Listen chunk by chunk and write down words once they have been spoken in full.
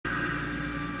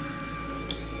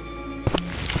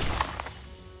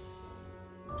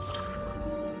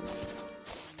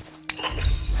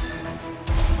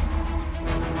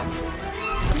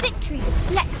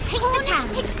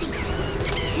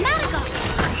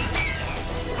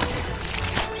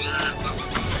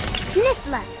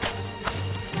Niffler.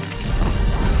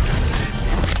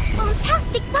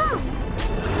 Fantastic bomb.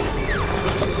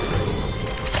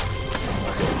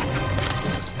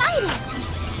 Spider.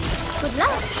 Good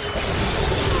luck.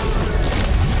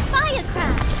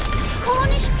 Firecraft.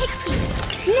 Cornish pixies.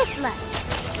 Niffler.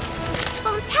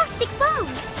 Fantastic bomb.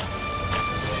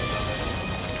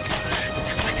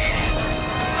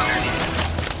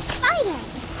 Spider.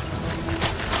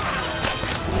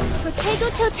 Protego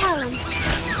Totalum.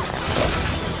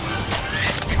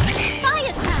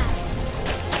 Firecraft.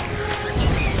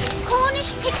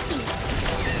 Cornish pixies.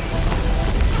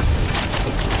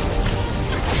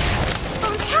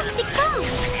 Fantastic bomb.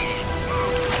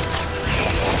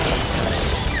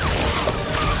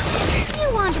 You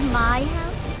want my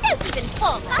help? Don't even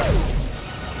bother.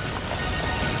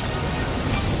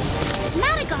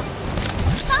 Marigold.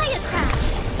 Firecraft.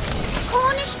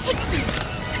 Cornish pixies.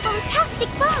 Fantastic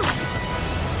bomb.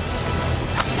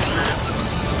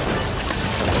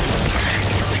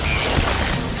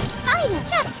 Spider.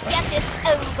 Just get this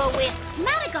over with.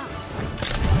 Marigold.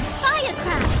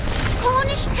 Firecraft.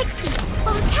 Cornish pixies.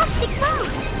 Fantastic bomb.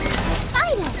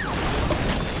 Spider.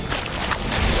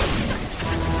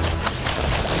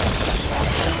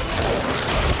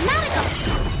 Marigold.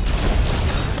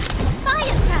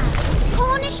 Firecraft.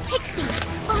 Cornish pixies.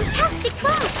 Fantastic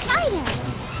bomb. Spider.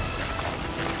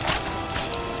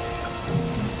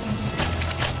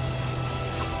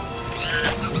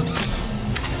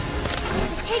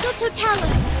 Protego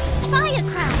Totalum.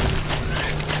 Firecraft.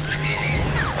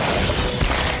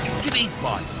 Give me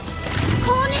one.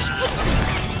 Cornish pixies.